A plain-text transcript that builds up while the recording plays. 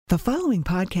The following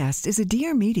podcast is a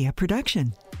Dear Media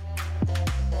production.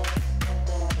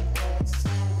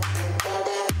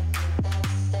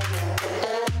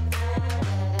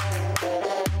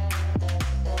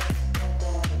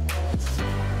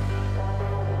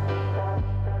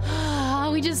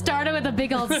 We just started with a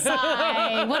big old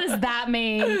sigh. What does that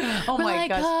mean? Oh my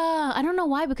gosh. I don't know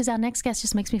why, because our next guest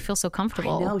just makes me feel so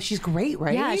comfortable. No, she's great,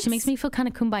 right? Yeah, she makes me feel kind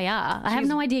of kumbaya. I have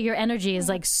no idea. Your energy is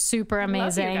like super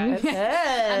amazing. I'm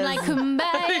like,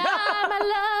 kumbaya,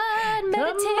 my Lord,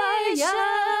 meditation.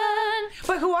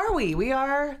 But who are we? We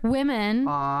are women.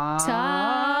 top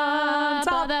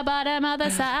Or the bottom of the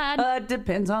side.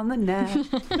 Depends on the net.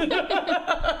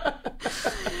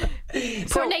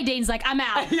 Poor Nadine's like, I'm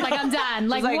out. Like, I'm done.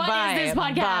 Like, like, what bye, is this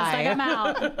podcast? bye. Like, I'm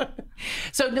out.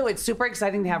 So, no, it's super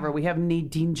exciting to have her. We have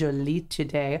Nadine Jolie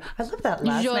today. I love that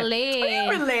last Jolie. name.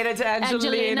 Are you related to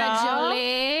Angelina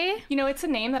Jolie. You know, it's a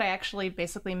name that I actually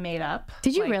basically made up.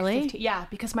 Did you like, really? Yeah,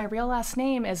 because my real last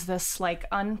name is this like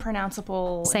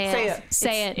unpronounceable. Say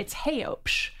it. It's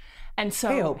Hayopsh. And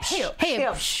so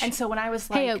Hayopsh. And so when I was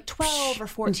like 12 or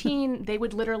 14, they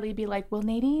would literally be like, "Well,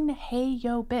 Nadine, hey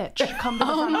yo bitch, come to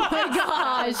the front Oh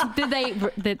office." my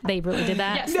gosh. They really did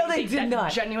that? Yes, No, they did that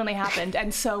not. Genuinely happened.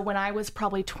 And so when I was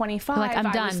probably 25, Like, I'm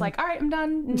I done. was like, all right, I'm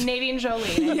done. Nadine Jolie.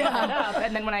 And I brought it up.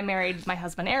 And then when I married my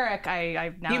husband Eric,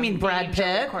 I now You mean am Brad Nadine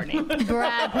Jolie Pitt? Courtney.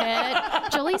 Brad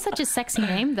Pitt. Jolie's such a sexy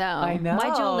name, though. I know.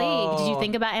 Why Jolie? Did you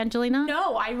think about Angelina?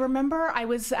 No, I remember I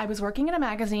was working in a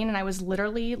magazine and I was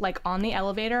literally like on the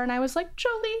elevator and I was like,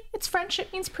 Jolie, it's French,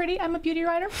 it means pretty. I'm a beauty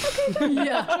writer. Okay, done.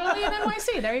 Yeah. Jolie and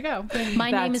NYC. There you go. My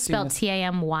name is That's spelled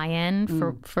genius.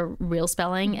 Tamyn for real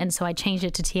spelling, and so I changed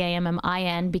it to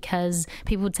Tammin because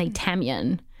people would say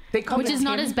Tamyon. They call Which me is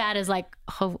not Tammy. as bad as like,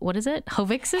 what is it?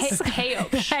 Hovixis?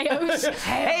 Hayopsh.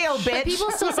 Hey, oh, bitch.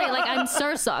 People still say like I'm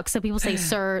Sir Socks, so people say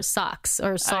Sir Socks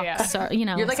or Sock, yeah. Sir, you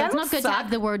know. You're like, so I it's don't not good suck. to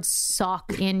have the word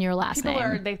sock in your last People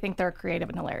name. they think they're creative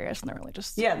and hilarious and they're really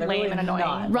just Yeah, they're lame really and annoying.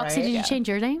 not. Roxy, right? did you change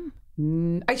your name?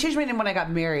 I changed my name when I got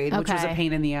married, which was a Okay.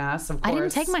 pain in the ass, of course. I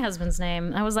didn't take my husband's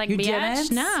name. I was like, You bitch,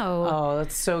 didn't? no. Oh,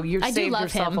 that's so you I saved do love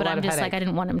yourself him, a but lot I'm of just like, headache. I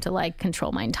didn't want him to like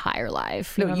control my entire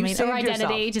life. You No, know what you I mean? saved Or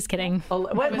identity. yourself. Just kidding.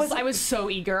 I was so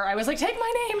eager. I was like, take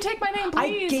my name, I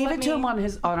please. gave let it to me."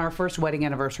 him on our first wedding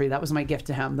anniversary. That was my gift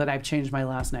to him, that I've changed my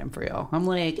last name for you. I'm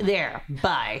like, there,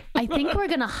 bye. I think we're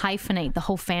gonna hyphenate. The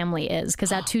whole family is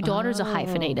because our two daughters Oh. are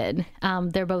hyphenated.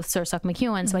 They're both Sir Suck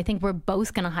McEwen, so I think we're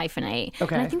both gonna hyphenate.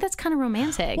 Okay. And I think that's kind of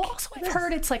romantic. Well, also, I've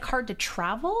heard it's like hard to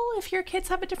travel if your kids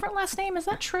have a different last name. Is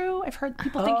that true? I've heard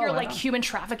people think you're like human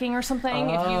trafficking or something.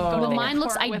 If you go to Well, the mine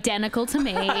looks airport with- identical to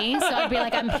me, so I'd be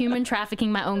like, I'm human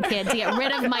trafficking my own kid to get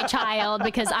rid of my child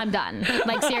because I'm done.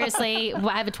 Like seriously,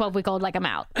 I have a 12-week-old. Like I'm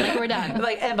out. Like we're done.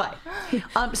 Like, and bye.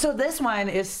 So this one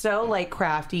is so like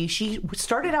crafty. She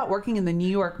started out working in the New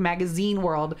York magazine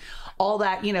world, all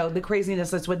that, you know, the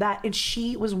craziness that's with that. And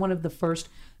she was one of the first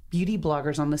beauty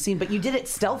bloggers on the scene, but you did it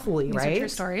stealthily, These are right? true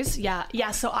stories. Yeah.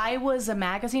 So I was a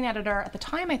magazine editor at the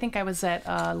time. I think I was at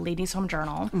Ladies Home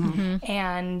Journal,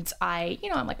 and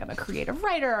I'm a creative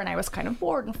writer, and I was kind of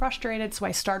bored and frustrated. So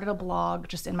I started a blog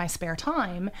just in my spare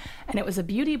time, and it was a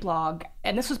beauty blog.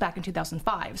 And this was back in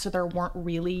 2005, so there weren't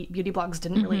really beauty blogs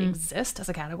didn't really exist as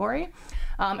a category.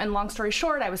 And long story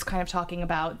short, I was kind of talking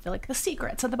about the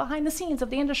secrets and the behind the scenes of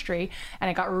the industry, and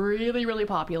it got really, really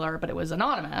popular. But it was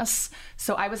anonymous,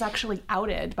 so I was actually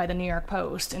outed by the New York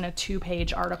Post in a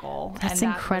 2-page article. That's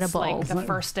and incredible. That was like the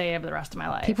first day of the rest of my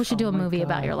life. People should do a movie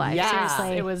about your life. Yeah.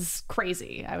 Seriously. It was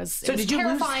crazy. It was did you lose-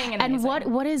 terrifying and And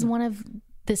amazing. what is one of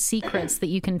the secrets that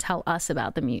you can tell us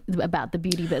about the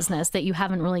beauty business that you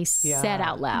haven't really said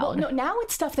out loud? Well, no, now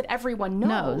it's stuff that everyone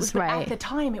knows. But right. At the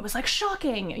time, it was like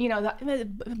shocking, the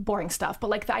boring stuff. But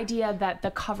like the idea that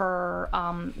the cover,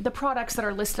 the products that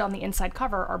are listed on the inside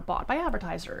cover are bought by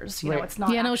advertisers. You know, it's not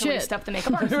Yeah, no actually shit. stuff that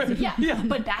makeup artists. Yeah.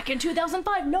 But back in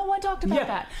 2005, no one talked about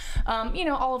Yeah.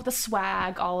 that. All of the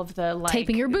swag, all of the like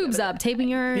Taping your boobs up, taping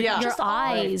your Just all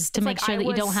of it. eyes to It's make like sure I that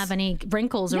you don't was- have any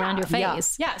wrinkles around your Yeah.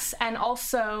 face. Yes, and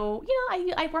also,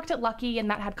 I worked at Lucky, and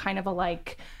that had kind of a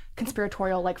like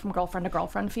conspiratorial, like from girlfriend to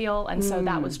girlfriend feel, and so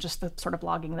that was just the sort of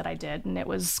blogging that I did, and it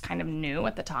was kind of new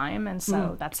at the time, and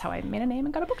so that's how I made a name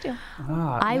and got a book deal.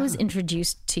 I was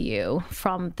introduced to you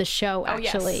from the show,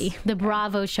 actually. yes. The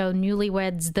Bravo show,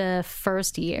 Newlyweds, the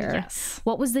first year. Yes.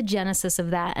 What was the genesis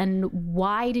of that, and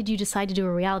why did you decide to do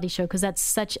a reality show? Because that's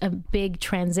such a big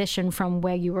transition from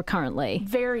where you were currently.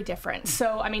 Very different.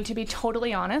 So, I mean, to be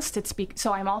totally honest,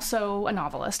 so I'm also a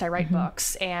novelist. I write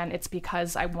books, and it's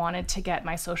because I wanted to get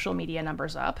my social social media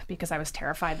numbers up because I was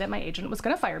terrified that my agent was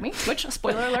going to fire me, which,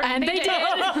 spoiler alert, And they did.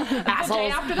 the day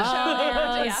after the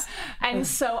show. Yes. Yeah. And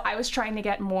so I was trying to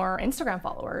get more Instagram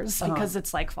followers because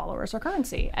it's like followers are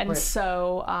currency. And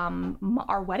so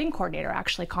our wedding coordinator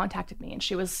actually contacted me, and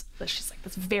she's like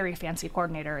this very fancy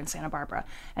coordinator in Santa Barbara.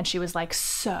 And she was like,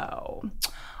 so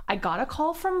I got a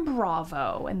call from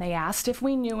Bravo, and they asked if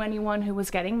we knew anyone who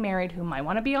was getting married who might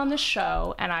want to be on the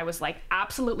show. And I was like,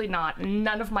 absolutely not.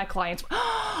 None of my clients.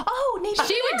 Oh, Nadine.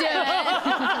 She would do it.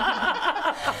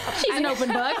 She's an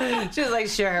open book. She was like,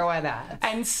 sure, why not?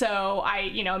 And so I,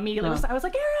 immediately I was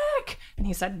like, Eric. And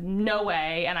he said, no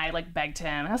way. And I like begged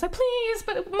him. And I was like, please,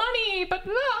 but money, but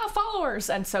followers.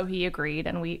 And so he agreed.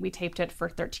 And we taped it for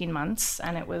 13 months.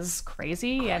 And it was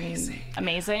crazy and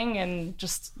amazing and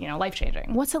just, life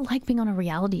changing. What's it like being on a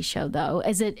reality show, though?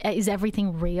 Is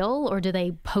everything real, or do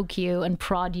they poke you and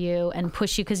prod you and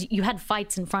push you? Because you had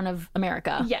fights in front of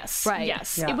America. Yes. Right.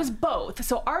 Yes. Yeah. It was both.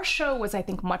 So our show was, I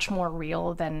think, much more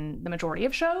real than the majority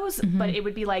of shows. But it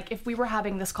would be like if we were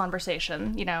having this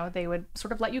conversation, they would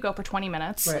sort of let you go for 20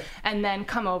 minutes and then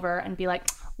come over and be like,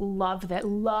 love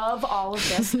all of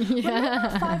this.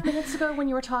 Remember 5 minutes ago when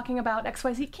you were talking about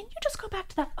XYZ? Can you just go back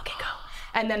to that? Okay, go.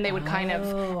 And then they would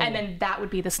and then that would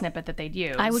be the snippet that they'd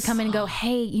use. I would come in and go,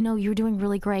 hey, you're doing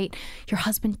really great. Your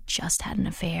husband just had an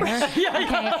affair.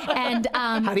 Okay. And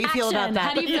how do you feel about that?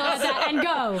 How do you feel about that? And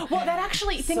go. Well, that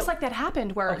actually, things like that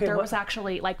happened where there was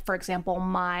actually, like, for example,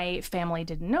 my family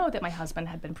didn't know that my husband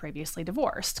had been previously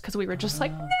divorced because we were just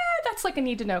like, nah, that's like a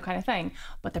need to know kind of thing.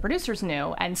 But the producers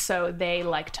knew. And so they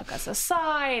like took us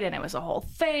aside and it was a whole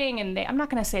thing. And I'm not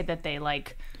going to say that they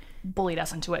like bullied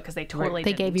us into it because they totally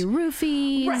They didn't. gave you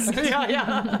roofies.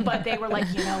 Right. But they were like,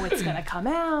 it's going to come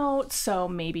out, so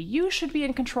maybe you should be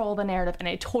in control of the narrative. And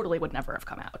it totally would never have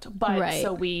come out. But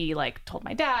so we like told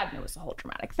my dad, and it was a whole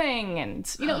dramatic thing,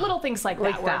 and little things like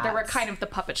that where there were kind of the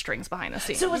puppet strings behind the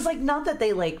scenes. So it was like not that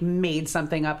they like made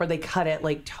something up or they cut it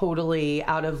like totally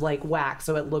out of like whack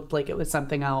so it looked like it was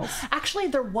something else. Actually,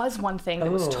 there was one thing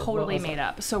that was totally made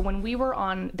up. So when we were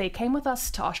they came with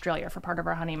us to Australia for part of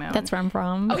our honeymoon. That's where I'm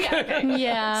from. Oh, yeah. Okay.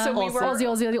 Yeah. So we were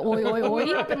oi.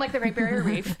 we were up in like the Great Barrier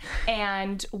Reef,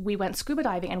 and we went scuba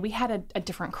diving, and we had a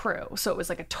different crew. So it was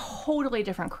like a totally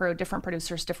different crew, different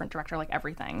producers, different director, like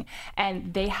everything.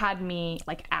 And they had me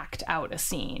like act out a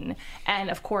scene. And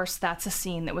of course, that's a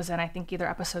scene that was in, I think, either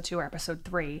episode 2 or episode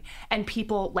 3. And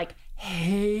people like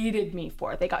hated me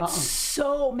for it. They got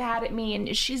so mad at me, and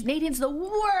Nadine's the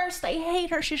worst. I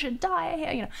hate her. She should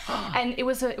die. And it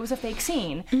was a fake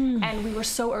scene. And we were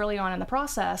so early on in the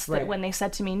process that when they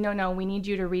said to me, no, we need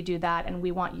you to redo that, and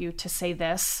we want you to say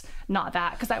this, not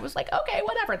that, because I was like, okay,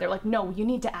 whatever. They're like, no, you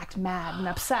need to act mad and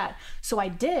upset. So I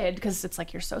did, because it's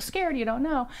like, you're so scared, you don't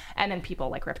know. And then people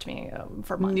like ripped me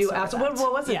for months.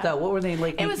 What was it though? What were they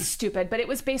like? It was stupid, but it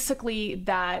was basically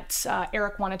that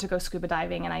Eric wanted to go scuba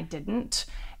diving and I didn't.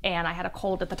 And I had a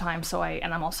cold at the time,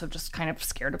 and I'm also just kind of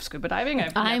scared of scuba diving.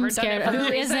 I'm scared.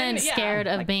 Who isn't scared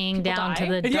of being down to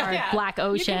the dark black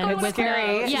ocean with with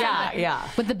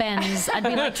the bends? I'd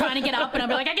be like trying to get up, and I'd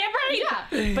be like, I can't breathe.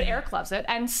 Yeah, but Eric loves it,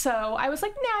 and so I was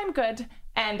like, nah, I'm good.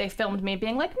 And they filmed me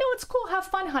being like, no, it's cool, have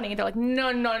fun, honey. And they're like,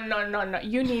 no.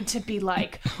 You need to be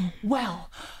like, well,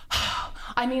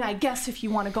 I mean, I guess if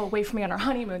you want to go away from me on our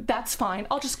honeymoon, that's fine.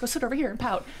 I'll just go sit over here and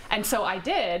pout. And so I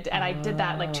did. And I did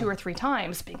that like 2 or 3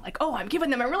 times, being like, oh, I'm giving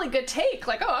them a really good take.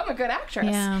 Like, oh, I'm a good actress.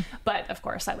 Yeah. But of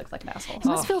course, I looked like an asshole. It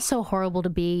must feel so horrible to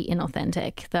be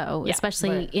inauthentic, though,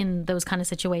 especially in those kind of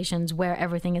situations where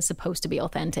everything is supposed to be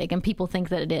authentic and people think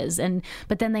that it is.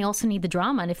 But then they also need the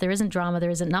drama. And if there isn't drama, there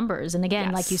isn't numbers. And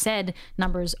again, like you said,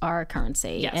 numbers are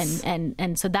currency. Yes.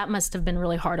 And so that must have been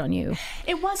really hard on you.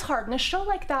 It was hard. And a show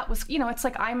like that was, it's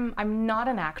like I'm not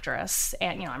an actress,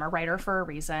 and I'm a writer for a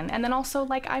reason. And then also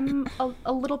like I'm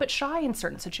a little bit shy in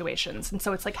certain situations. And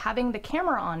so it's like having the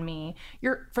camera on me,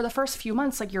 for the first few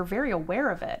months, like you're very aware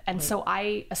of it. And so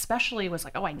I especially was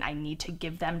like, oh, I need to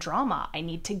give them drama. I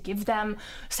need to give them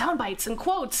sound bites and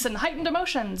quotes and heightened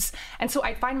emotions. And so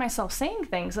I find myself saying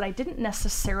things that I didn't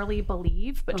necessarily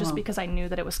believe, but just because I knew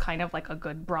that it was kind of like a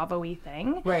good Bravo-y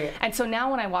thing. Right. And so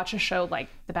now when I watch a show like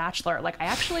The Bachelor, like I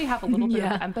actually have a little bit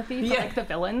of empathy for like the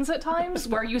villains at times,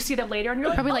 where you see them later and you're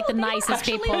like, probably like the nicest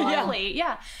people. Really,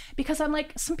 because I'm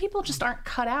like, some people just aren't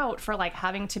cut out for like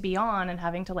having to be on and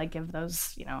having to like give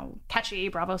those catchy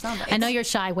Bravo sound bites. I know you're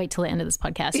shy. Wait till the end of this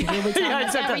podcast. You really tell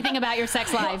us everything about your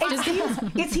sex life.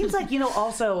 It seems like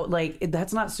also like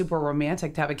that's not super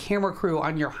romantic to have a camera crew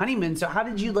on your honeymoon. So how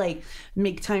did you like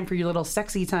make time for your little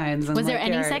sexy times? And, was there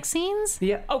any sex scenes?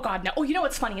 Yeah. Oh God, no. Oh, you know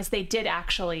what's funny is they did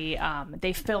actually.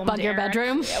 They filmed Bug your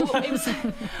bedroom. Well, it was,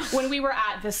 when we were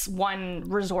at this one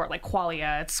resort, like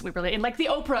Qualia. We were in like the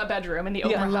Oprah bedroom in the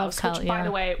Oprah house, which by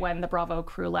the way, when the Bravo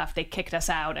crew left, they kicked us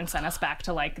out and sent us back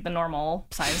to like the normal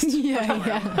sized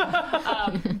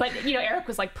but you know, Eric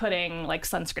was like putting like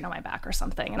sunscreen on my back or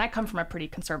something, and I come from a pretty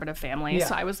conservative family,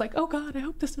 so I was like, oh God, I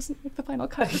hope this doesn't make the final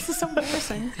cut. This is so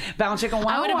embarrassing. Bound chicken. Wow,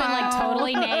 I would have been like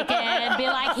totally naked, be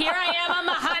like, here I am on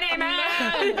the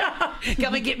honeymoon.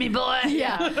 Come and get me, boy.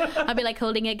 Yeah. I'd be like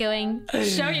holding it, going,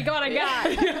 show you what I got.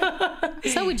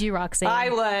 So would you, Roxy? I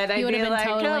would. You would have been like,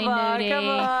 totally come on, nudie. come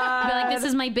on. I'd be like, this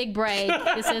is my big break.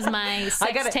 This is my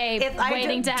sex tape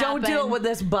waiting to happen. Don't do it with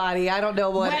this body. I don't know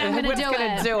what's I'm going to do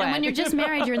it. And when you're just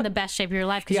married, you're in the best shape of your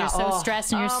life because you're so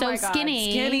stressed and you're so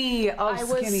skinny. Skinny. Oh, I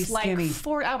was skinny.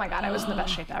 oh my God, I was in the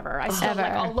best shape ever. I still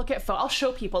like, I'll look at I'll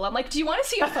show people. I'm like, do you want to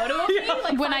see a photo of me?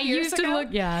 Like when I used to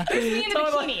look, There's me in a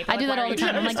bikini. I do that all the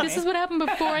time. I'm like, this is what happened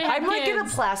before I had I'm like gonna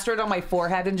plaster it on my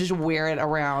forehead and just wear it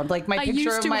around, like my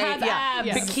picture of my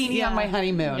bikini on my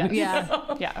honeymoon.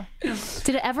 Yeah.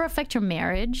 Did it ever affect your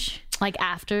marriage? Like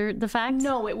after the fact?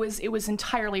 No, it was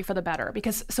entirely for the better,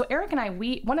 because so Eric and I,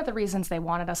 one of the reasons they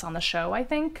wanted us on the show, I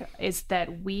think, is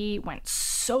that we went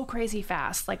so crazy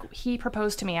fast. Like, he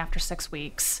proposed to me after 6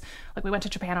 weeks. Like, we went to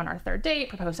Japan on our third date,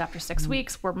 proposed after 6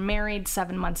 weeks. We're married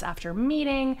 7 months after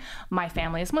meeting. My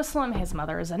family is Muslim. His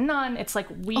mother is a nun. It's like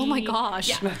Oh my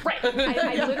gosh. Yeah, right.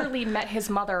 I literally met his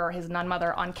mother or his nun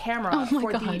mother on camera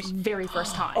for the very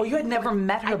first time. Oh, you had never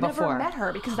met her before? I'd never met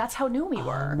her because that's how new we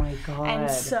were. Oh my God. And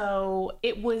so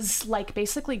it was like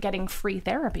basically getting free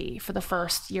therapy for the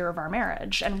first year of our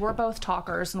marriage. And we're both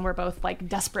talkers and we're both like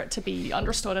desperate to be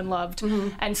understood and loved.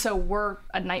 And so we're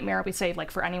a nightmare, we say,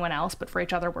 like for anyone else, but for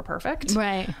each other, we're perfect.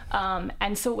 Right.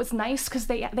 And so it was nice because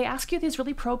they ask you these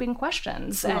really probing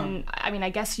questions. And I mean, I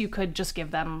guess you could just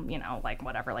give them, you know, like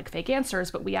whatever, like fake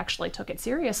answers, but we actually took it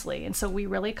seriously. And so we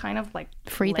really kind of like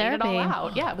free therapy. It all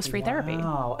out. Yeah, it was free therapy.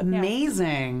 Oh,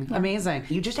 amazing. Yeah. Amazing.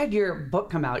 You just had your book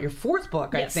come out, your fourth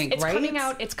book, I think, it's right?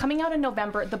 It's coming out in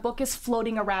November. The book is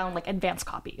floating around like advance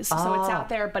copies. So it's out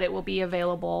there, but it will be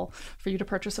available for you to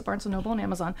purchase at Barnes & Noble and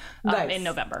Amazon in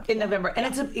November. In November.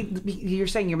 And you're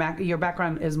saying your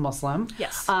background is Muslim.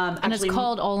 Yes. And it's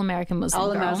called All American Muslim Girl.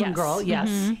 All American Girl, yes.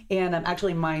 And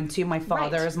actually mine too. My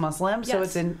father is Muslim, so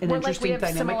it's an interesting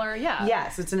dynamic. Similar,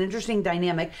 Yes, it's an interesting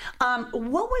dynamic.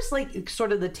 What was like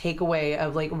sort of the takeaway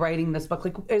of like writing this book?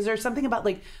 Like, is there something about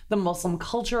like the Muslim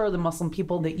culture or the Muslim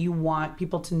people that you want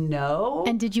people to know?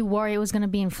 And did you worry it was going to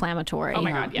be inflammatory? Oh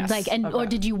my God, yes. Like, or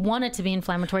did you want it to be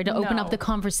inflammatory to open up the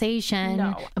conversation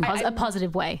in a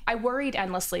positive way? I worried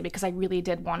endlessly because I really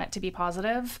did want it to be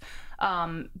positive.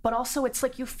 But also it's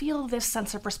like you feel this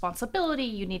sense of responsibility.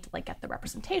 You need to like get the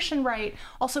representation right.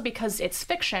 Also because it's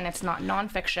fiction, it's not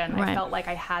nonfiction. Right. I felt like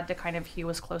I had to kind of hew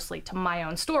as closely to my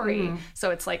own story.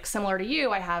 So it's like similar to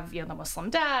you. I have, the Muslim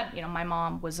dad. My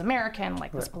mom was American,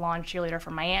 like this blonde cheerleader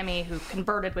from Miami who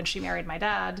converted when she married my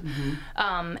dad.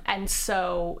 And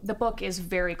so the book is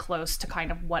very close to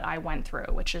kind of what I went through,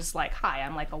 which is like, hi,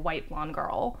 I'm like a white blonde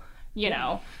girl,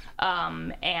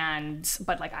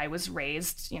 but like I was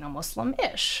raised,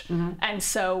 Muslim-ish. And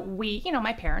so we,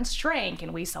 my parents drank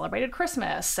and we celebrated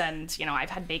Christmas and, I've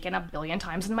had bacon a billion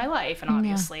times in my life. And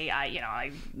obviously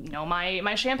I know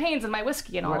my champagnes and my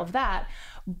whiskey and all of that.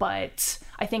 But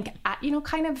I think,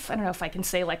 kind of, I don't know if I can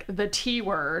say like the T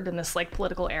word in this like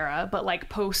political era, but like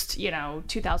post,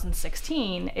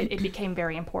 2016, it became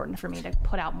very important for me to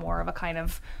put out more of a kind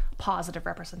of positive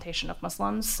representation of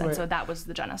Muslims. And so that was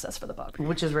the genesis for the book.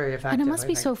 Which is very effective. And it must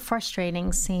be so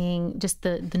frustrating seeing just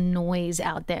the noise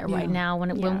out there right now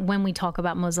when we talk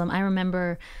about Muslim. I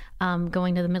remember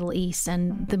going to the Middle East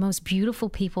and the most beautiful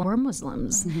people were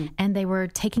Muslims. And they were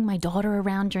taking my daughter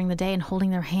around during the day and holding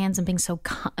their hands and being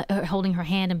holding her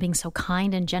hand and being so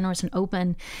kind and generous and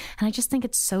open. And I just think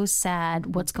it's so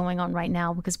sad what's going on right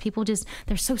now because people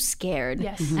they're so scared.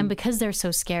 Yes. And because they're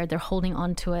so scared, they're holding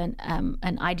on to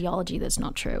an ideology that's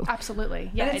not true. Absolutely.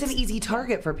 Yeah. And it's an easy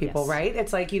target for people, right?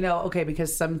 It's like, okay,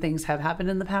 because some things have happened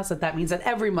in the past, that means that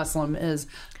every Muslim is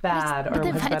bad or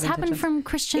has bad it's happened from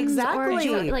Christians or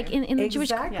like in the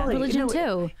Jewish religion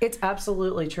too. It's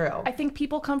absolutely true. I think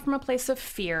people come from a place of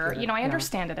fear. I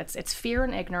understand it. It's fear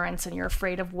and ignorance, and you're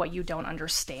afraid of what you don't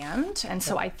understand. And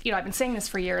so I've been saying this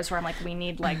for years, where I'm like, we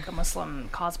need like a Muslim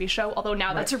Cosby show. Although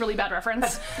now that's a really bad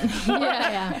reference.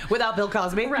 Without Bill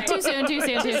Cosby, right? Too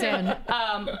soon.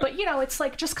 But it's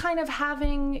like just kind of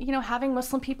having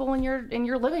Muslim people in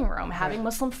your living room, having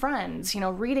Muslim friends,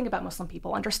 reading about Muslim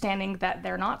people, understanding that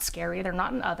they're not scary, they're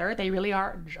not an other, they really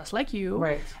are just like you.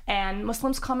 Right. And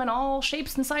Muslims come in all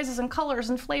shapes and sizes and colors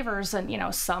and flavors. And,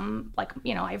 some,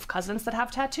 I have cousins that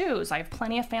have tattoos. I have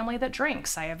plenty of family that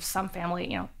drinks. I have some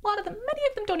family, a lot of them, many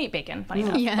of them don't eat bacon, funny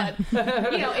enough. Yeah. But,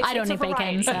 I don't eat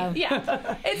bacon, so.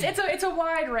 Yeah. It's a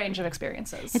wide range of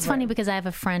experiences. It's funny because I have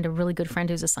a really good friend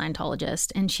who's a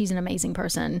Scientologist, and she's an amazing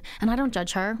person. And I don't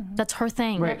judge her. That's her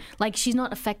thing. Right. Like, she's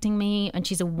not affecting me, and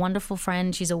she's a wonderful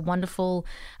friend. She's a wonderful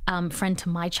friend to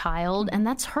my child, and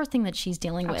that's her thing that she's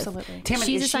dealing with. Absolutely. Tammy,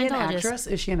 She's is she an actress?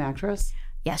 Is she an actress?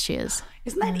 Yes, she is.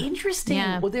 Isn't that interesting?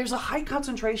 Yeah. Well, there's a high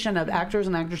concentration of actors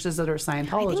and actresses that are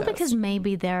Scientologists. I think because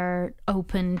maybe they're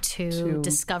open to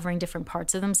discovering different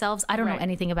parts of themselves. I don't know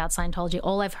anything about Scientology.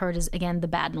 All I've heard is, again, the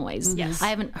bad noise. Yes. I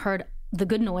haven't heard the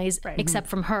good noise except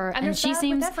from her, and she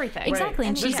seems everything. Exactly,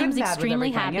 and she seems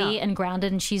extremely happy yeah. and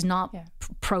grounded, and she's not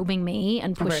probing me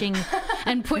and pushing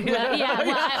and put. Well,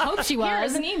 I hope she was. Here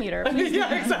is an e-meter.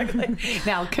 Yeah, exactly.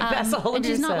 Now confess all of and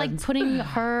your she's not sins. like putting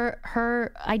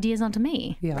her ideas onto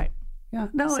me. Yeah. Right. Yeah.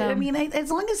 No, I mean,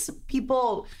 as long as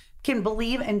people can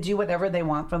believe and do whatever they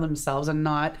want for themselves and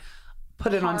not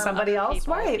put it on somebody else,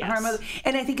 people, right? yes.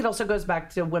 And I think it also goes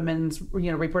back to women's,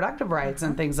 reproductive rights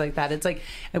and things like that. It's like,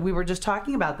 and we were just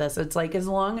talking about this. It's like, as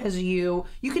long as you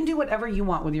can do whatever you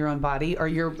want with your own body or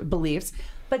your beliefs,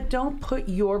 but don't put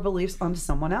your beliefs onto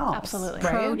someone else. Absolutely.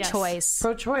 Right? Pro-choice.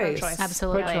 Pro-choice. Pro-choice.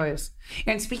 Absolutely. Pro-choice.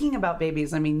 And speaking about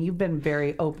babies, I mean, you've been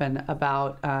very open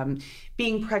about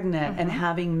being pregnant and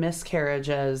having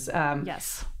miscarriages.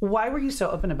 Yes. Why were you so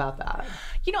open about that?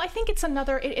 I think it's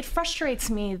it frustrates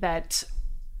me that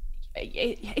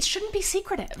it shouldn't be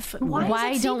secretive.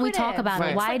 Why don't we talk about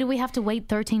Right. it? Why do we have to wait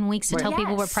 13 weeks to tell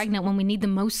people we're Yes. pregnant when we need the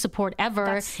most support ever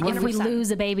That's if we 100%.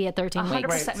 lose a baby at 13 weeks?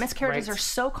 100%. Miscarriages Right. are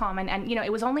so common, and it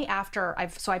was only after I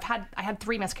had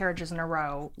 3 miscarriages in a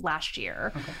row last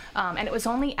year, and it was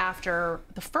only after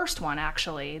the first one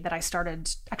that I started.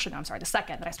 Actually, no, I'm sorry, the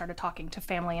second that I started talking to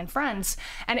family and friends,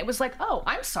 and it was like, oh,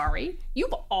 I'm sorry,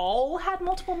 you've all had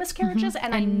multiple miscarriages,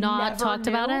 and I not never talked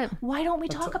knew. about it? Why don't we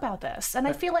talk about this? And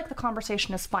I feel like the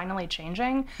conversation is finally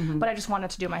changing, but I just wanted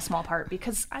to do my small part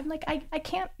because I'm like, I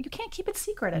can't. You can't keep it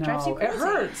secret. It drives you it crazy.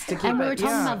 hurts to keep And we it. were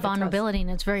talking Yeah, about it does. vulnerability, and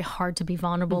it's very hard to be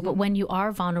vulnerable. But when you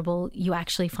are vulnerable, you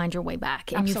actually find your way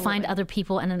back, and you find other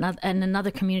people and another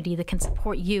community that can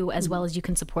support you as well as you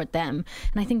can support them.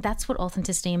 And I think that's what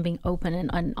authenticity and being open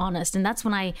and honest. And that's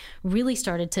when I really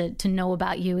started to know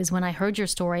about you, is when I heard your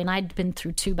story, and I'd been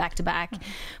through 2 back to back.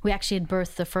 We actually had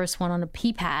birthed the first one on a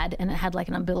pee pad, and it had like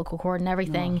an umbilical cord and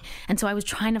everything. And so I was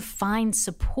trying to find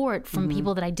support from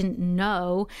people that I didn't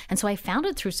know. And so I found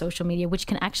it through social media, which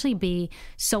can actually be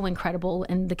so incredible,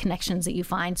 and the connections that you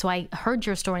find. So I heard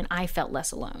your story and I felt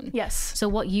less alone. Yes. So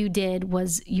what you did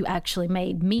was you actually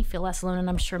made me feel less alone, and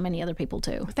I'm sure many other people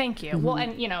too. Thank you. Well,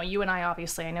 and you and I,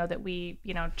 obviously, I know that we,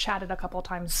 chatted a couple of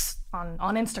times on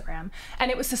Instagram,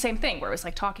 and it was the same thing where it was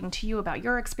like talking to you about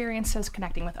your experiences,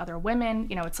 connecting with other women.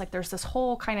 It's like there's this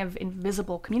whole kind of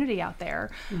invisible community out there,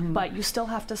 but you still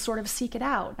have to sort of seek it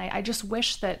out. And I just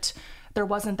wish that there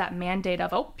wasn't that mandate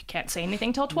of, you can't say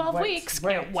anything till 12 weeks.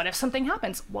 Right. What if something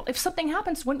happens? Well, if something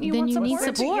happens, wouldn't you Then want you need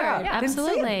support? support. Yeah, then say it.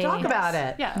 Absolutely. Talk about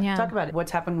it. Yeah. Talk about it.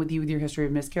 What's happened with you with your history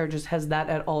of miscarriages? Has that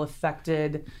at all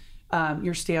affected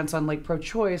your stance on like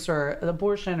pro-choice or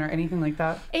abortion or anything like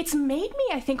that? It's made me,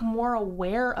 I think, more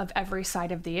aware of every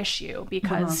side of the issue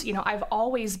because, I've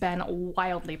always been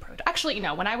wildly pro. Actually,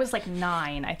 when I was like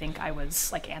 9, I think I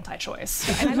was like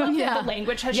anti-choice. And I love that the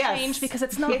language has changed because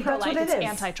it's not That's pro-life, what it it's is.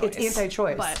 anti-choice. It's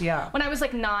anti-choice, But yeah. when I was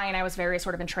like 9, I was very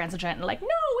sort of intransigent and like, no,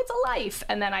 it's a life.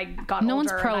 And then I got No older.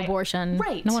 one's pro-abortion.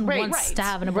 Right. No one right, wants right. to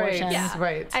have an abortion. Right. Yeah.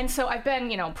 Right. And so I've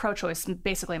been, pro-choice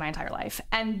basically my entire life.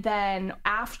 And then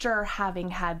after having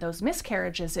had those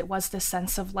miscarriages, it was this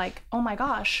sense of like, oh my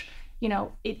gosh,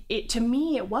 it to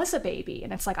me, it was a baby.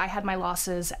 And it's like I had my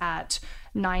losses at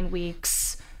 9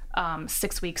 weeks,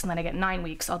 6 weeks, and then I get 9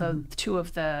 weeks, although 2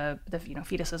 of the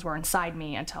fetuses were inside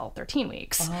me until 13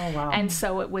 weeks. Oh, wow. And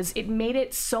so it made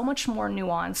it so much more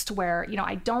nuanced where,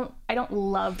 I don't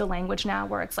love the language now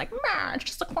where it's like, it's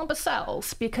just a clump of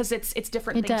cells, because it's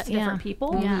different things to different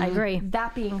people. Yeah, I agree.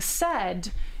 That being said,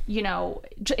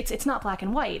 it's not black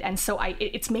and white. And so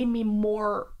it's made me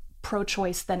more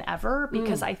pro-choice than ever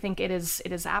because I think it is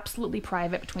absolutely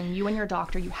private between you and your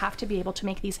doctor. You have to be able to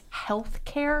make these health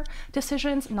care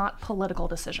decisions, not political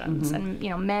decisions. And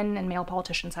men and male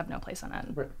politicians have no place in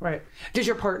it. Right. Does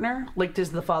your partner,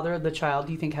 does the father of the child,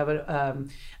 do you think have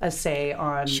a say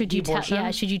on Should you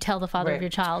abortion? should you tell the father of Right. your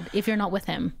child if you're not with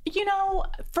him?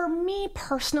 For me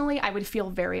personally, I would feel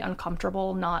very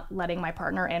uncomfortable not letting my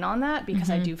partner in on that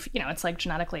because I do, it's like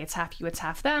genetically it's half you, it's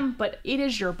half them, but it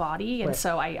is your body. And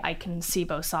so I I can see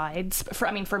both sides.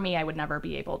 For me, I would never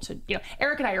be able to,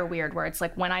 Eric and I are weird where it's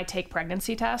like when I take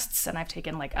pregnancy tests, and I've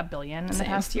taken like 1 billion in the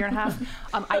past year and a half,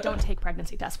 I don't take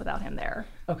pregnancy tests without him there.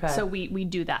 Okay. So we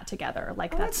do that together.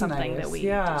 Like that's something nice. that we do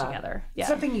together. Yeah.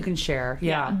 Something you can share.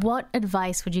 Yeah. What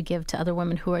advice would you give to other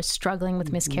women who are struggling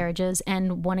with miscarriages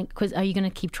and wanting, because are you going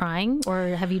to keep trying, or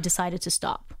have you decided to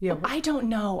stop? Yeah. I don't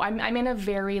know. I'm in a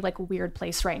very like weird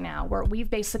place right now where we've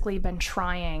basically been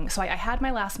trying. So I had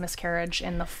my last miscarriage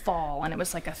in the fall, and it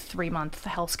was like a 3-month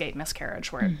hellscape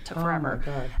miscarriage where it took forever.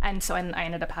 God. And I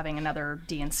ended up having another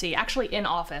D&C actually in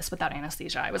office without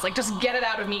anesthesia. I was like, just get it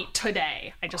out of me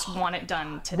today. I just want it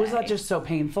done today. Was that just so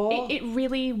painful? It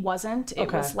really wasn't.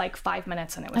 It was like 5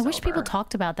 minutes and it was I wish over. people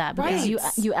talked about that, because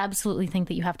Right. you absolutely think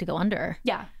that you have to go under.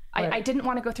 Yeah. I didn't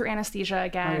want to go through anesthesia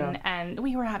again, yeah. and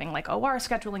we were having like OR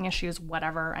scheduling issues,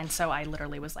 whatever, and so I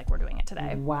literally was like, we're doing it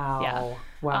today. Wow. Yeah.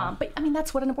 Wow. But I mean,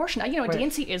 that's what an abortion, a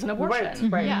D&C is an abortion.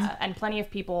 Right. Yeah. And plenty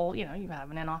of people, you have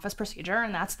an in-office procedure,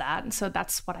 and that's that. And so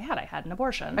that's what I had. I had an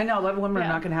abortion. I know a lot of women are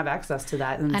not going to have access to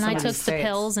that. And I took the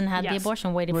pills and had the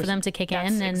abortion, waited for them to kick in,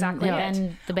 and exactly it.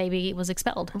 then the baby was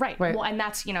expelled. Right. Well, and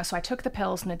that's, so I took the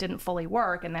pills and it didn't fully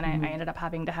work. And then I ended up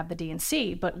having to have the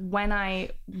D&C. But when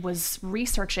I was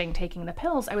researching taking the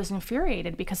pills, I was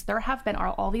infuriated because there have been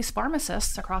all these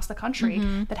pharmacists across the country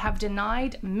that have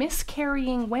denied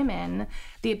miscarrying women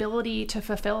the ability to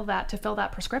fill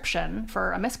that prescription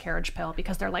for a miscarriage pill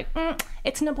because they're like,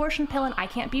 it's an abortion pill and I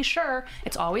can't be sure.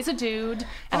 It's always a dude.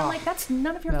 And I'm like, that's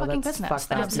none of your fucking business.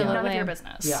 That's none of your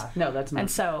business. Yeah. No, that's not. And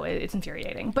so it's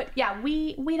infuriating. But yeah,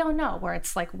 we don't know, where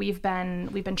it's like we've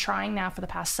been trying now for the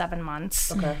past 7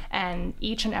 months. Okay. And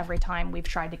each and every time we've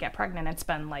tried to get pregnant, it's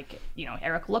been like,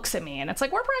 Eric looks at me and it's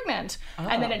like, we're pregnant.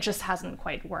 And then it just hasn't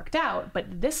quite worked out.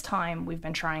 But this time we've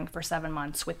been trying for 7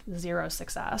 months with 0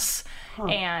 success.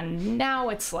 And now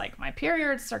it's like my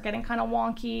periods are getting kind of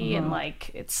wonky and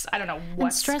like I don't know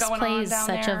what's going on down there. And stress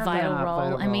plays such a vital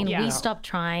role. I mean, Yeah. we stopped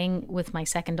trying with my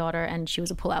second daughter, and she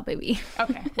was a pull-out baby.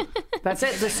 Okay. That's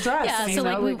it. The stress. Yeah, you so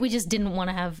know, we just didn't want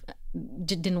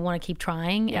to keep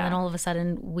trying, and then all of a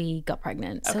sudden we got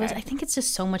pregnant. So I think it's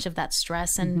just so much of that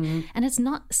stress, and it's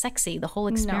not sexy. The whole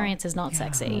experience is not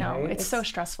sexy. No, it's so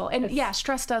stressful. And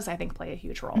stress does, I think, play a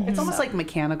huge role. It's almost like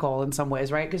mechanical in some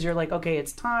ways, right? Because you're like, okay,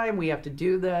 it's time. We have to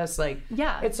do this. Like,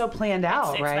 it's so planned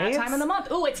out, right? It's that time of the month.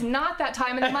 Oh, it's not that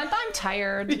time of the month. I'm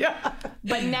tired. Yeah.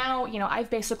 But now, I've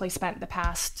basically spent the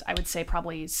past, I would say,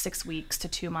 probably 6 weeks to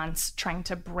 2 months trying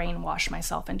to brainwash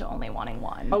myself into only wanting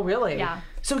one. Oh, really? Yeah.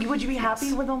 So would you be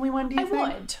happy with only one, do you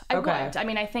think? I would. I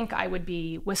mean, I think I would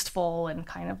be wistful and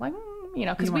kind of like,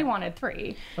 because we wanted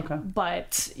 3. Okay.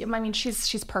 But I mean,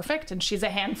 she's perfect and she's a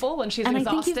handful and she's And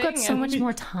exhausting. I think you've got so much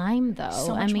more time, though.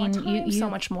 So much more time, so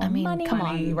much more money. Come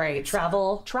on. Right.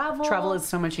 Travel is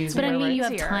so much easier. But I mean, you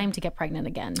have easier. time to get pregnant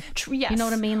again. Yes. You know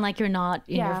what I mean? Like, you're not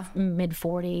in your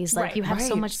mid-40s. Like, Right. you have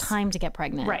so Right. much time to get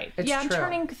pregnant. Right. It's I'm true.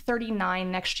 turning 39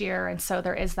 next year. And so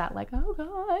there is that like, oh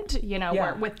God,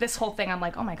 where with this whole thing, I'm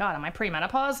like, oh my God, am I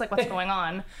premenopause? Like, what's going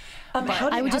on?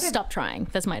 I would just stop trying.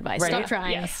 That's my advice. Right. Stop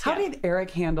trying. Yes. How did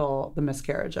Eric handle the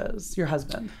miscarriages, your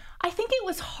husband? I think it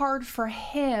was hard for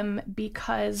him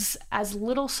because as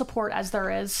little support as there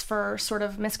is for sort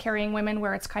of miscarrying women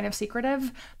where it's kind of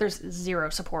secretive, there's 0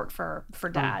 support for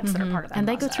dads that are part of that And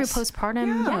they go through process.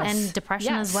 postpartum and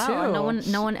depression as well.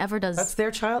 too. No one ever does. That's their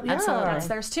child. Yeah. Absolutely. That's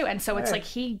theirs too. And so it's like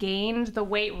he gained the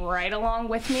weight right along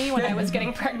with me when I was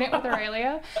getting pregnant with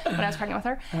Aurelia, when I was pregnant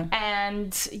with her.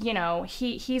 And,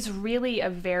 he's really a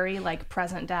very like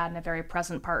present dad and a very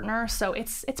present partner. So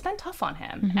it's been tough on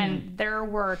him. And there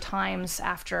were times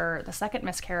after the second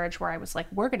miscarriage where I was like,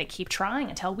 we're going to keep trying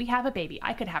until we have a baby.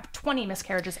 I could have 20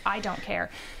 miscarriages. I don't care.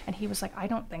 And he was like, I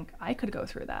don't think I could go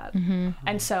through that.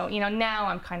 And so, now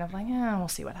I'm kind of like, we'll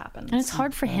see what happens. And it's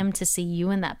hard for him to see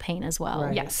you in that pain as well.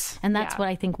 Right. Yes. And that's what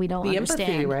I think we don't The understand.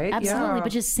 empathy, right? Absolutely. Yeah.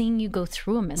 But just seeing you go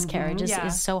through a miscarriage Yeah.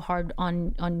 is so hard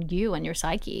on you and your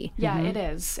psyche. Yeah, it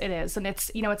is. It is. And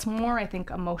it's, it's more, I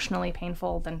think, emotionally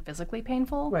painful than physically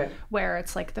painful. Right. Where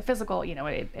it's like the physical,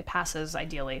 it passes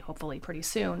ideally, hopefully pretty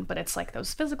soon, but it's like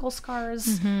those physical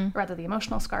scars, rather the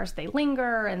emotional scars, they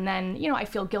linger. And then, I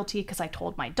feel guilty because I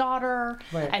told my daughter.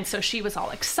 Right. And so she was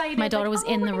all excited. My daughter like, was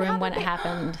 "Oh, in we're the gonna room have when a it baby."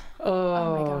 happened.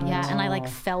 Oh, Yeah, and I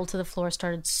fell to the floor,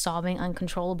 started sobbing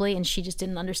uncontrollably, and she just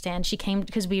didn't understand. She came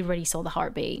because we already saw the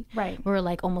heartbeat. Right. We were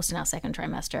like almost in our second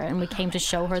trimester, and we came to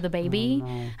show her the baby,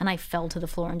 and I fell to the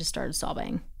floor and just started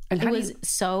sobbing. And it how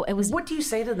do was. What do you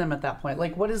say to them at that point?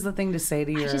 Like, what is the thing to say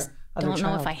to your I just other don't know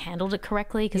child? if I handled it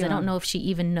correctly because I don't know if she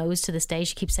even knows to this day.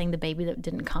 She keeps saying the baby that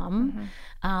didn't come,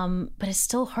 but it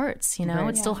still hurts.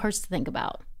 It still hurts to think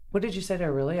about. What did you say to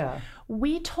Aurelia?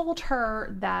 We told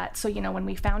her that, so, when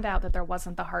we found out that there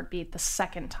wasn't the heartbeat the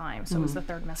second time, so it was the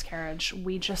third miscarriage,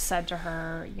 we just said to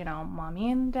her,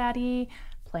 Mommy and Daddy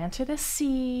planted a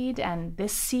seed and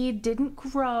this seed didn't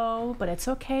grow, but it's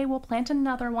okay, we'll plant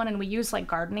another one. And we use like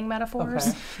gardening metaphors.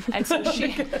 Okay. And so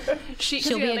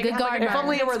she'll be a good gardener. If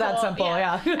only it were that simple,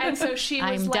 yeah. And so she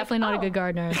was I'm definitely not a good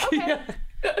gardener. Okay.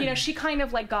 She kind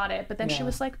of like got it, but then she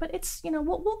was like, but it's,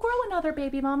 we'll grow another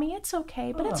baby, Mommy. It's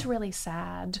okay, but it's really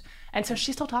sad. And so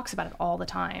she still talks about it all the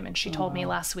time. And she told me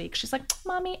last week, she's like,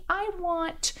 Mommy, I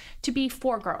want to be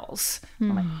 4 girls.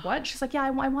 I'm like, what? She's like, yeah,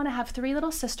 I want to have 3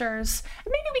 little sisters.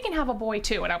 And maybe we can have a boy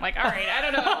too. And I'm like, all right, I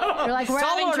don't know. You're like, we're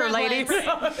having order, ladies.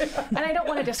 And I don't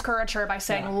want to discourage her by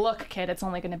saying, look, kid, it's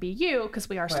only going to be you, because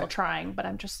we are still trying. But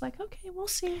I'm just like, okay, we'll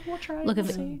see. We'll try. Look,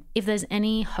 if there's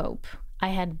any hope, I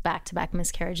had back-to-back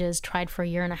miscarriages, tried for 1.5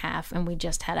 years, and we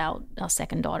just had out our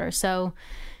second daughter. So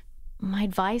my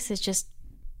advice is just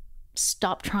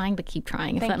stop trying, but keep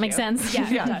trying, if that makes sense. Yeah,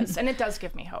 it does. And it does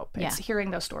give me hope. It's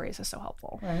hearing those stories is so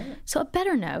helpful. Right. So a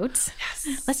better note,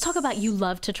 let's talk about you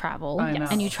love to travel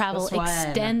and you travel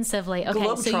extensively.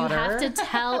 Okay, so you have to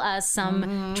tell us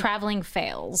some traveling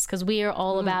fails, because we are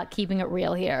all about keeping it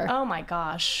real here. Oh my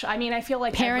gosh. I mean, I feel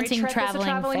like parenting, every trip is a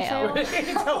traveling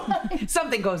fail.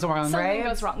 Something goes wrong, right? Something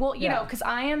goes wrong. Well, because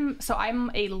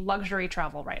I'm a luxury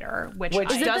travel writer, which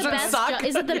doesn't suck.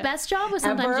 Is it the best job, or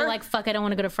sometimes you're like, fuck, I don't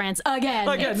want to go to France again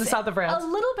in the south of France? A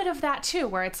little bit of that too,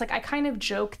 where it's like I kind of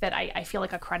joke that I feel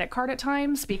like a credit card at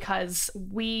times, because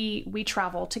we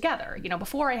travel together.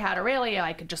 Before I had Aurelia,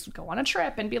 I could just go on a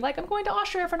trip and be like, I'm going to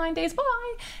Austria for 9 days, bye.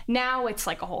 Now it's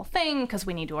like a whole thing, because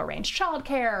we need to arrange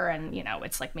childcare, and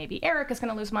it's like maybe Eric is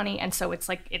going to lose money, and so it's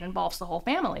like it involves the whole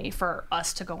family for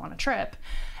us to go on a trip.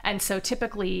 And so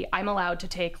typically I'm allowed to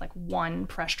take like 1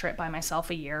 press trip by myself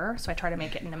a year. So I try to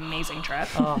make it an amazing trip.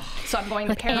 So I'm going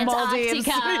to Antarctica.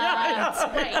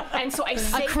 Right. And so I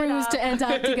save a cruise to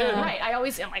Antarctica. Right. I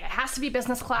always am like, it has to be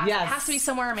business class. Yes. It has to be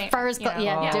somewhere. First class.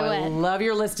 Yeah, do it. I love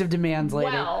your list of demands,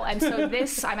 lady. Well, and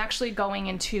so I'm actually going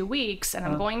in 2 weeks, and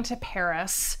I'm going to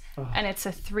Paris, and it's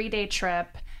a 3-day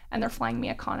trip. And they're flying me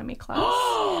economy class.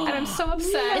 And I'm so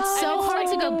upset. It's so hard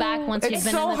to go back once you've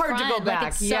been in the front. It's so hard to go back.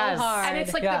 It's so hard. And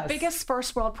it's like the biggest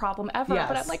first world problem ever.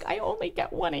 But I'm like, I only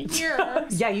get 1 a year.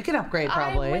 Yeah, you can upgrade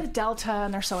probably. I'm with Delta,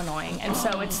 and they're so annoying. And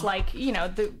so it's like,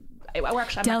 I'm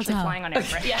actually flying on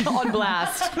Emirates. Yeah. On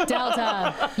blast.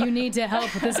 Delta, you need to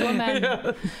help this woman.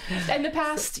 In the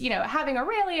past, having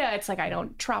Aurelia, it's like I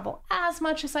don't travel as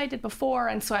much as I did before.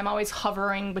 And so I'm always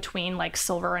hovering between like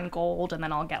silver and gold, and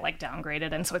then I'll get like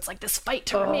downgraded. And so it's like this fight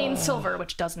to remain silver,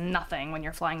 which does nothing when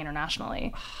you're flying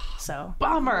internationally. So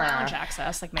bummer. Lounge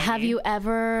access, like maybe. Have you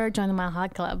ever joined the Mile High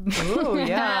Club? Oh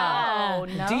yeah.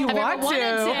 No. Do you want to?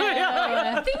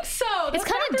 I don't think so. It's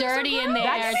kind of dirty in there.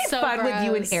 That could be it's so fun gross. with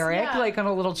you and Eric, like on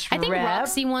a little trip. I think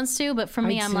Roxy wants to, but for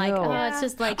me, I'm like, it's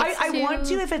just like I want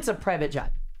to if it's a private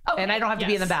jet. Okay, and I don't have to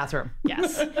be in the bathroom.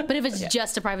 Yes. But if it's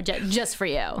just a private jet, just for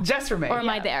you. Just for me. Or am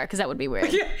I there? Because that would be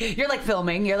weird. You're like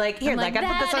filming. You're like, here, I gotta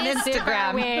put this on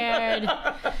Instagram.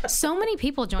 Weird. So many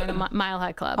people join the Mile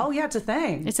High Club. Oh yeah, it's a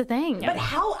thing. It's a thing. But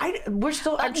how? I'm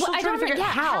still trying to figure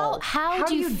out how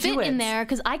do you fit in there?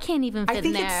 Because I can't even fit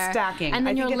in there. I think it's stacking. And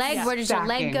then your leg, where does your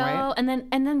leg go? Right? And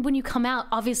then when you come out,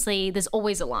 obviously there's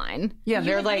always a line. Yeah,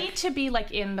 they're like need to be like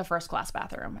in the first class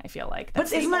bathroom. I feel like.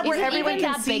 But isn't that where everyone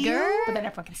can see you? But then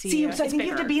everyone can see you. So I think you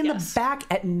have to be in the back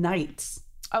at nights.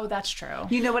 Oh, that's true.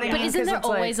 You know what I mean? But isn't there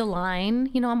always a line?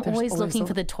 I'm always looking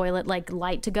for the toilet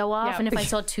light to go off. Yeah. And if I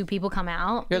saw 2 people come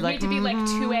out, you need to be like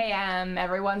 2 a.m.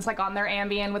 Everyone's like on their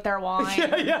Ambien with their wine.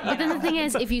 But then the thing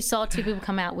is, if you saw 2 people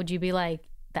come out, would you be like,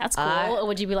 that's cool, or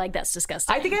would you be like, that's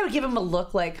disgusting? I think I would give him a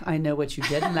look like, I know what you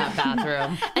did in that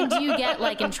bathroom. And do you get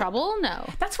like in trouble? No.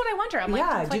 That's what I wonder. I'm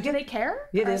like, do they care?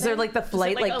 Is there like the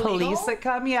flight police that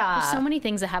come? Yeah. There's so many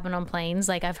things that happen on planes.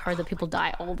 Like I've heard that people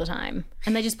die all the time,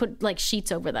 and they just put like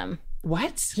sheets over them.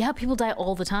 What? Yeah, people die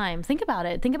all the time. Think about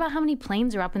it. Think about how many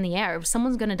planes are up in the air.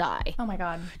 Someone's gonna die. Oh my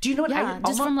God. Do you know what? Yeah,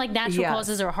 just from like natural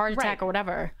causes or a heart attack or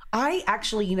whatever. I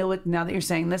actually, you know what? Now that you're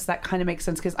saying this, that kind of makes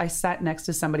sense, because I sat next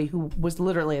to somebody who was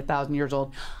literally 1,000 years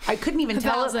old. I couldn't even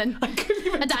tell.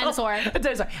 A dinosaur. A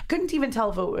dinosaur. Couldn't even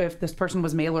tell if this person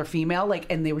was male or female.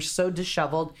 And they were so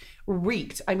disheveled,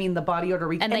 reeked. I mean, the body odor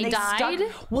reeked. And they died.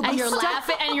 And you're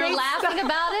laughing. And you're laughing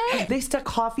about it. They stuck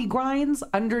coffee grinds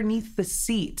underneath the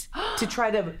seat to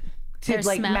try to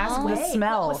like mask the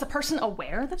smell. Was the person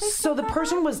aware that they So the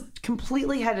person was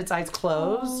completely had its eyes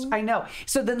closed. I know.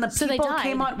 So then the people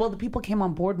came on. Well, the people came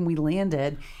on board and we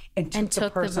landed, and took the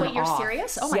person Wait, you're off.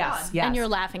 serious? Oh my God. Yes. And you're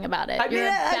laughing about it. I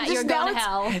mean, You're going to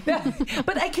hell.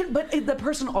 But the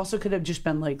person also could have just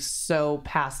been like so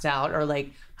passed out or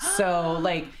like so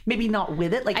like maybe not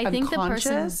with it, like I think the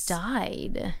person unconscious.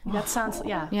 died. That sounds,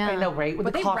 yeah. I know, right? With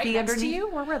Were the they coffee right next to underneath. you?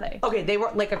 Where were they? Okay, they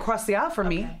were like across the aisle from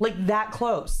me, like that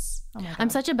close. I'm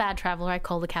such a bad traveler. I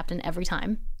call the captain every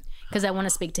time. Because I want to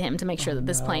speak to him to make sure that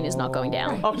this plane is not going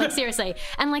down. Like, seriously.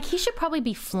 And, like, he should probably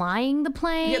be flying the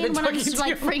plane they're when I'm talking just, to like,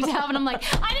 you. freaked out. And I'm like,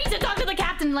 I need to talk to the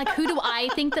captain. Like, who do I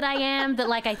think that I am? That,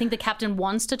 like, I think the captain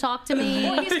wants to talk to me.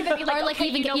 Well, he's gonna be like, or, like, okay,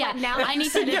 even, you know what, now I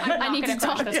need to, I'm I not need to gonna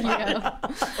talk crash to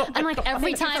this you. And, like,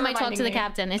 every Thank you for time I talk to reminding the me.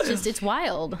 captain, it's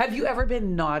wild. Have you ever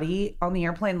been naughty on the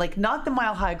airplane? Like not the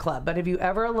Mile High Club, but have you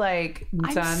ever like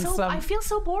done some? I feel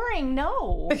so boring.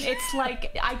 No, it's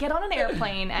like I get on an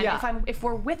airplane, and if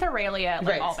we're with Aurelia, like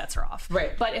Right. all bets are off.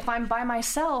 Right. But if I'm by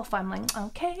myself, I'm like,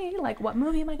 okay, like what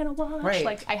movie am I gonna watch? Right.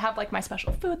 Like I have like my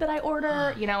special food that I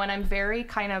order, you know, and I'm very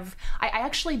kind of. I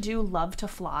actually do love to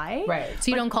fly. Right.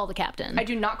 So you don't call the captain. I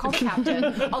do not call the captain.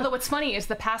 Although what's funny is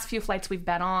the past few flights we've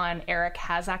been on, Eric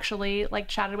has actually like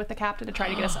chatted with the captain to try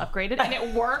to get us upgraded, and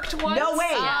it worked once. No way.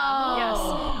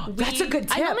 Yes. That's a good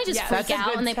tip. I normally just Yes. freak That's a out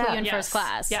good when they put you in tip. first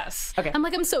class. Yes. Okay. I'm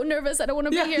like, I'm so nervous. I don't want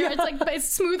to be here. It's like, it's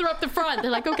smoother up the front.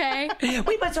 They're like, okay.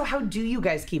 Wait, but so how do you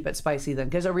guys keep it spicy then?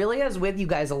 Because Aurelia is with you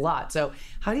guys a lot. So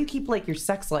how do you keep like your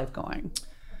sex life going?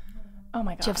 Oh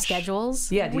my gosh. Do you have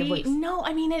schedules? Yeah, do you have, like, No,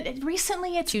 I mean,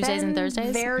 recently it's Tuesdays been and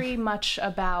Thursdays? very much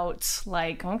about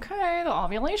like, okay, the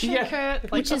ovulation kit, like,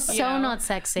 Which is you so know. not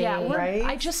sexy. Yeah, Right?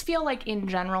 I just feel like in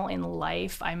general in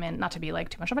life, I'm in, not to be like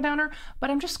too much of a downer, but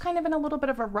I'm just kind of in a little bit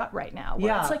of a rut right now. Where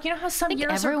Yeah. It's like, you know how some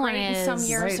years are everyone great and some is.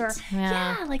 years Right. are,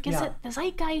 Yeah. like, is Yeah. it the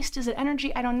zeitgeist? Is it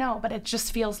energy? I don't know, but it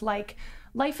just feels like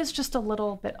life is just a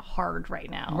little bit hard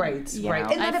right now. Right, you right.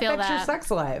 know? And that I feel affects your that.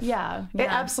 sex life. Yeah. It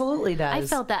absolutely does. I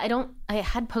felt that. I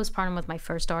had postpartum with my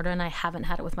first daughter and I haven't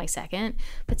had it with my second.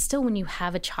 But still, when you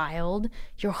have a child,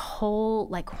 your whole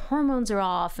like hormones are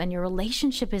off and your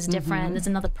relationship is different. There's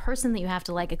another person that you have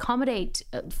to like accommodate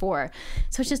for.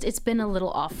 So it's been a little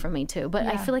off for me too. But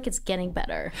I feel like it's getting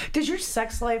better. Does your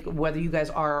sex life, whether you guys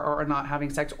are or are not having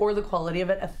sex, or the quality of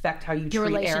it, affect how you Your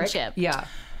treat relationship. Eric? Yeah.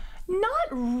 Not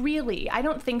really. I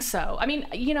don't think so. I mean,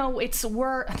 you know,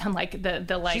 I'm like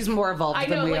the like. She's more evolved I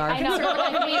know, than we like, are. I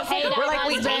know. We hate our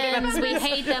husbands. We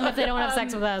hate them if they don't have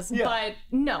sex with us. But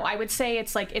no, I would say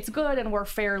it's like it's good and we're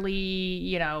fairly,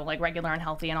 you know, like regular and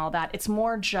healthy and all that. It's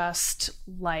more just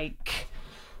like,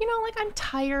 you know, like I'm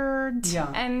tired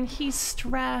and he's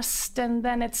stressed, and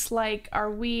then it's like,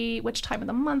 which time of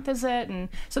the month is it? And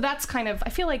so that's kind of, I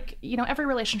feel like, you know, every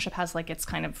relationship has like its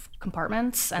kind of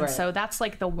compartments, and so that's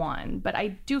like the one. But I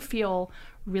do feel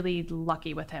really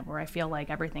lucky with him, where I feel like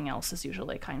everything else is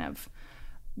usually kind of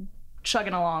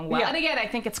chugging along well. Yeah. And again, I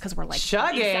think it's because we're like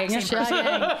Chugging. the exact same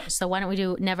person. So why don't we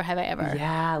do Never Have I Ever?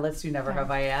 Yeah, let's do Never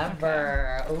Have I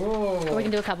Ever. Ooh. We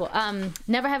can do a couple.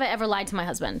 Never have I ever lied to my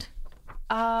husband.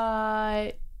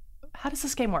 How does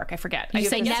this game work? I forget. You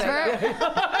say never?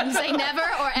 You say never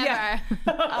or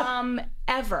ever?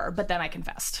 Ever, but then I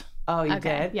confessed. Oh, you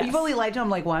did? yes. You've only lied to him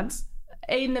like once?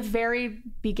 In the very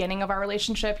beginning of our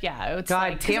relationship, yeah. It's God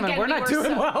like, 'cause damn it, again, we're we not were doing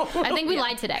so- well. I think we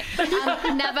lied today.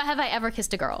 Never have I ever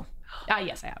kissed a girl.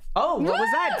 Yes, I have. Oh, what was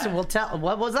that? So we'll tell.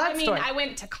 What was that I mean, story? I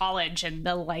went to college in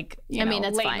the like, you I mean, know,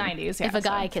 that's late fine. 90s. Yeah, if a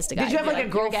guy so. kissed a guy, Did you have I'd like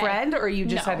be a "You're gay." girlfriend, or you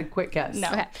just No. had a quick kiss? No.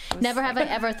 Okay. Never have I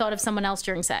ever thought of someone else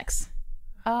during sex.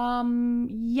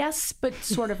 Yes, but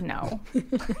sort of no.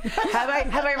 Have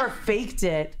I ever faked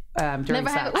it during Never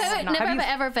have, sex? wait, never have I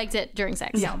ever faked it during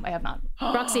sex. No, I have not.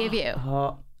 Roxy, have you?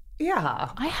 Yeah,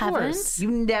 I of course. haven't.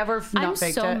 You never not I'm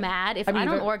faked so it? mad. If I mean,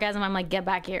 don't but- orgasm, I'm like, get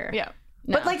back here. Yeah.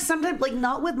 But like sometimes, like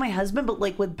not with my husband, but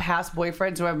like with past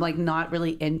boyfriends who I'm like not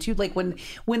really into. Like when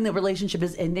the relationship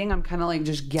is ending, I'm kind of like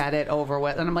just get it over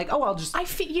with, and I'm like, oh, I'll just. I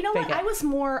feel, you know what? Fake it.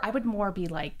 I would more be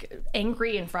like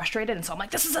angry and frustrated, and so I'm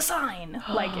like, this is a sign.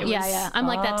 Like it was. Yeah. I'm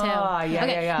like that too. yeah,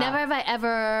 okay. yeah. Never have I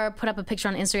ever put up a picture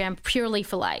on Instagram purely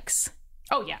for likes.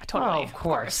 Oh yeah, totally. Oh, of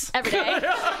course. Every day.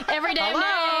 Every damn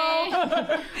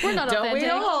day. We're not Don't we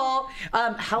authentic. all?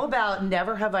 How about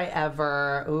never have I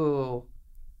ever? Ooh,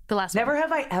 The last never one.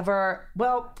 have I ever.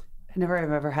 Well, never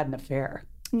have I ever had an affair.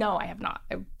 No, I have not.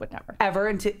 I would never. Ever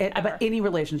about any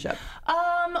relationship.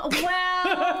 Well,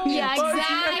 Yeah,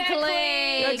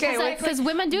 exactly. Okay, Because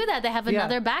women do that. They have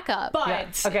another backup. but Yeah,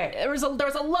 okay. there was a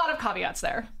lot of caveats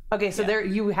there. Okay, so there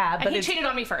you have, And but he it's, cheated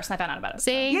on me first, and I found out about it.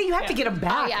 See? yeah, you have to get them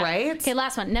back, Oh, yeah. right? Okay,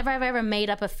 last one. Never have I ever made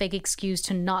up a fake excuse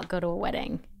to not go to a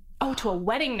wedding. Oh, to a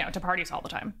wedding? No, to parties all the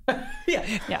time. Yeah.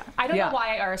 Yeah. I don't Yeah. know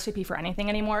why I RSVP for anything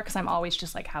anymore, because I'm always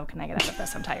just like, how can I get out of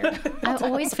this? I'm tired. I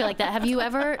always feel like that. Have you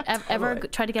ever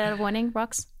tried to get out of a wedding,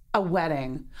 Rox? A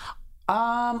wedding.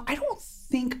 I don't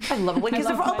think I love it because it's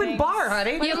an open weddings. bar,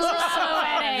 honey. You love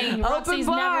a wedding. Roxy's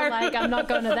bar. never like, I'm not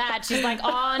going to that. She's like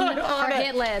on her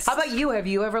hit list. How about you? Have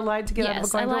you ever lied to get out of a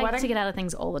Yes, I going to a like wedding? to get out of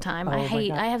things all the time. my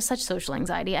God. I have such social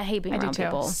anxiety. I hate being around too.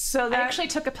 people. So I that actually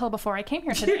took a pill before I came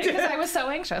here today because I was so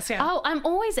anxious. Yeah. Oh, I'm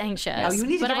always anxious. Oh, you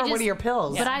need to but give her I one of your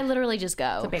pills. But I literally just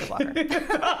go. Beta blocker.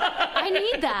 I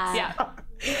need that. Yeah.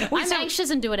 I'm anxious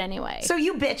and do it anyway. So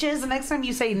you bitches, the next time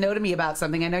you say no to me about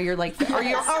something, I know you're like, or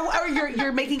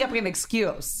you're making up an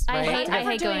excuse. I Right? hate I'm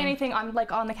never doing going. anything. I'm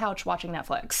like on the couch watching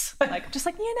Netflix. Like just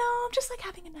like I'm just like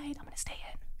having a night. I'm gonna stay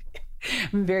in.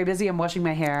 I'm very busy. I'm washing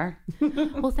my hair.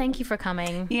 Well, thank you for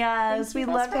coming. Yes, we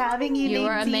loved having you. You were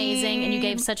Nadine. amazing, and you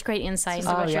gave such great insight into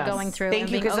what yes. you're going through Thank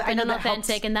and you, being 'cause I open know and that authentic,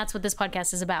 helps. and that's what this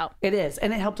podcast is about. It is,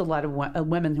 and it helped a lot of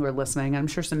women who are listening. I'm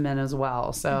sure some men as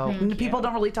well. So people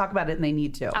don't really talk about it, and they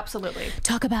need to. Absolutely.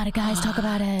 Talk about it, guys. Talk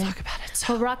about it. Talk about it.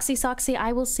 Well, Roxy Soxy,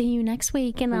 I will see you next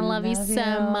week, and I love you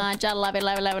so much. I love it,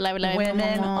 love it, love it, love it, love it.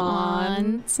 Women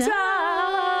on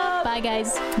top. Bye,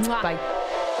 guys. Mwah. Bye.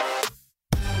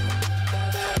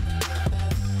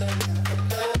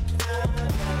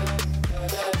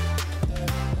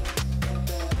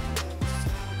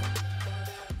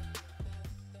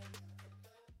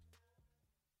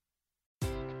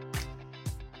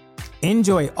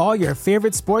 Enjoy all your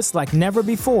favorite sports like never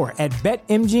before at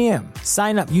BetMGM.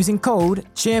 Sign up using code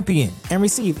CHAMPION and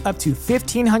receive up to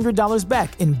 $1,500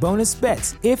 back in bonus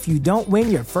bets if you don't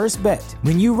win your first bet.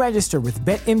 When you register with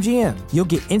BetMGM, you'll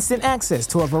get instant access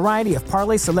to a variety of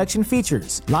parlay selection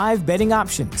features, live betting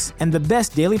options, and the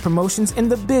best daily promotions in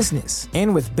the business.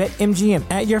 And with BetMGM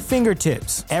at your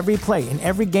fingertips, every play and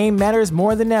every game matters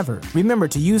more than ever. Remember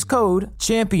to use code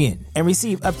CHAMPION and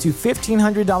receive up to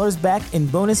 $1,500 back in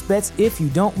bonus bets if you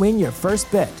don't win your first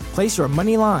bet. Place your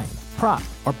money line, prop,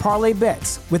 or parlay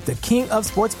bets with the king of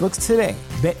sportsbooks today.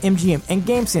 BetMGM and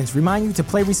GameSense remind you to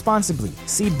play responsibly.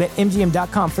 See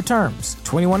BetMGM.com for terms.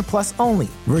 21 plus only.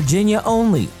 Virginia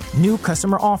only. New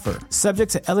customer offer. Subject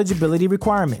to eligibility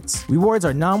requirements. Rewards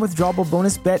are non-withdrawable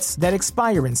bonus bets that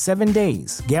expire in 7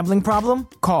 days. Gambling problem?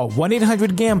 Call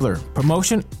 1-800-GAMBLER.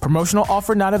 Promotional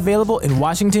offer not available in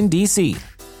Washington, D.C.